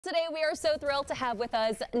Today we are so thrilled to have with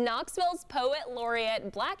us Knoxville's poet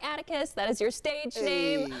laureate, Black Atticus. That is your stage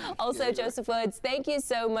name. Also, yeah, Joseph Woods, thank you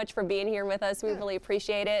so much for being here with us. We really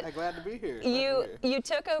appreciate it. I'm glad to be here. You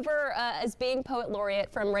took over as being poet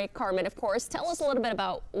laureate from Ray Carmen, of course. Tell us a little bit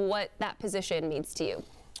about what that position means to you.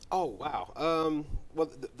 Oh, wow. Well,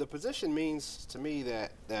 the position means to me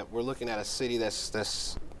that we're looking at a city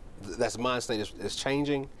that's mind state is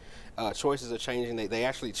changing. Choices are changing. They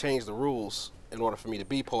actually changed the rules in order for me to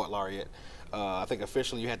be poet laureate. I think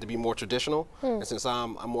officially you had to be more traditional, and since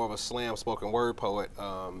I'm more of a slam spoken word poet,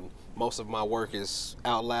 most of my work is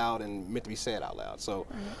out loud and meant to be said out loud. So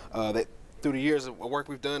through the years of work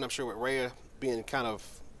we've done, I'm sure with Rhea being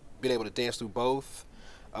able to dance through both,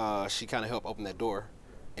 she kind of helped open that door.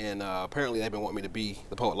 And apparently they've been wanting me to be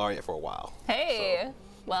the poet laureate for a while. Hey, so,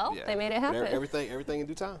 well, yeah, they made it happen. Everything in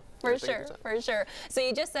due time. For sure, for sure. So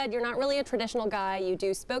you just said you're not really a traditional guy. You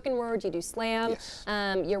do spoken word, you do slam. Yes.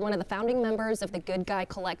 You're one of the founding members of the Good Guy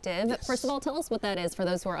Collective. Yes. First of all, tell us what that is for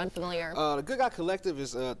those who are unfamiliar. The Good Guy Collective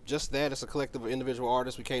is just that. It's a collective of individual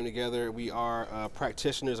artists. We came together. We are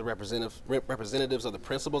practitioners and representatives of the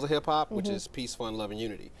principles of hip-hop, which is peace, fun, love, and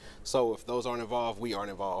unity. So if those aren't involved, we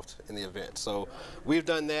aren't involved in the event. So we've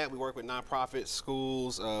done that. We work with nonprofits,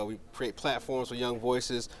 schools. We create platforms for young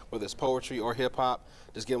voices, whether it's poetry or hip-hop.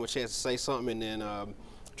 Just give them a chance to say something, and then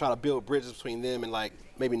try to build bridges between them and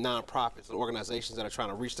maybe nonprofits and organizations that are trying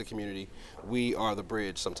to reach the community. We are the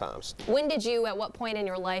bridge sometimes. At what point in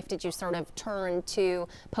your life did you sort of turn to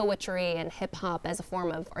poetry and hip hop as a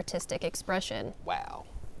form of artistic expression? Wow.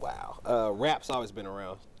 Rap's always been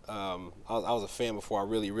around. I was a fan before I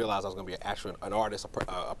really realized I was going to be an artist,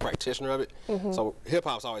 a practitioner of it. So hip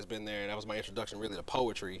hop's always been there, and that was my introduction really to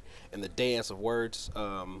poetry and the dance of words.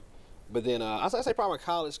 But then I say probably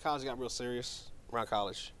college. College got real serious around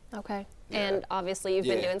college. Okay. Yeah. And obviously you've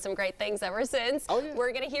been doing some great things ever since. Oh, yeah.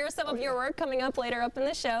 We're going to hear some of your work coming up later up in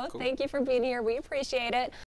the show. Cool. Thank you for being here. We appreciate it.